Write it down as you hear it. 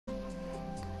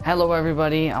Hello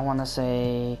everybody, I want to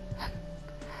say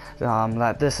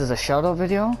that this is a shout out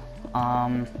video.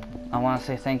 I want to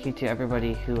say thank you to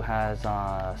everybody who has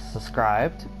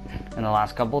subscribed in the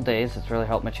last couple days. It's really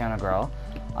helped my channel grow.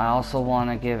 I also want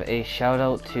to give a shout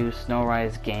out to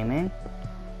Snowrise Gaming,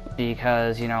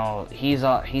 because you know he's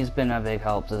been a big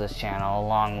help to this channel,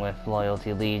 along with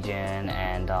Loyalty Legion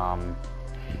and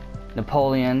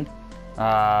Napoleon.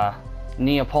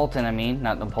 Neapolitan, I mean,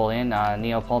 not Napoleon.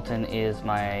 Neapolitan is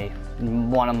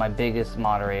one of my biggest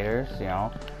moderators. You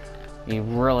know, he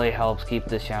really helps keep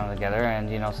this channel together.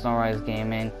 And you know, Snowrise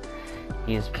Gaming,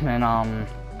 he's been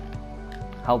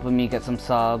helping me get some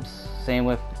subs. Same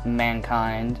with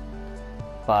Mankind,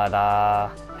 but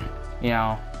you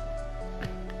know,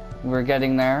 we're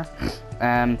getting there.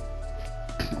 And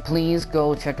please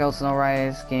go check out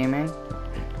Snowrise Gaming.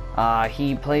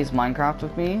 He plays Minecraft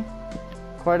with me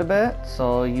quite a bit,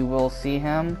 so you will see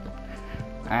him.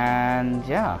 And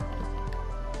yeah,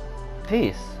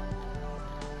 peace.